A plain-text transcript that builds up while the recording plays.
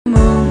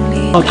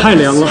哦，太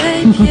凉了。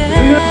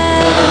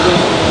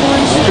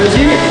手机。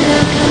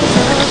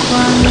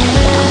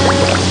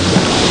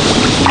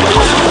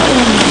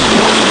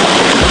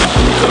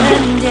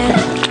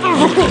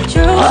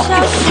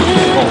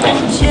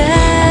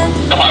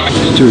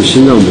就是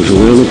心脏不舒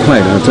服，让它快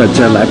点，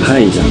再来拍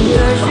一下。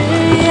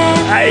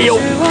哎呦！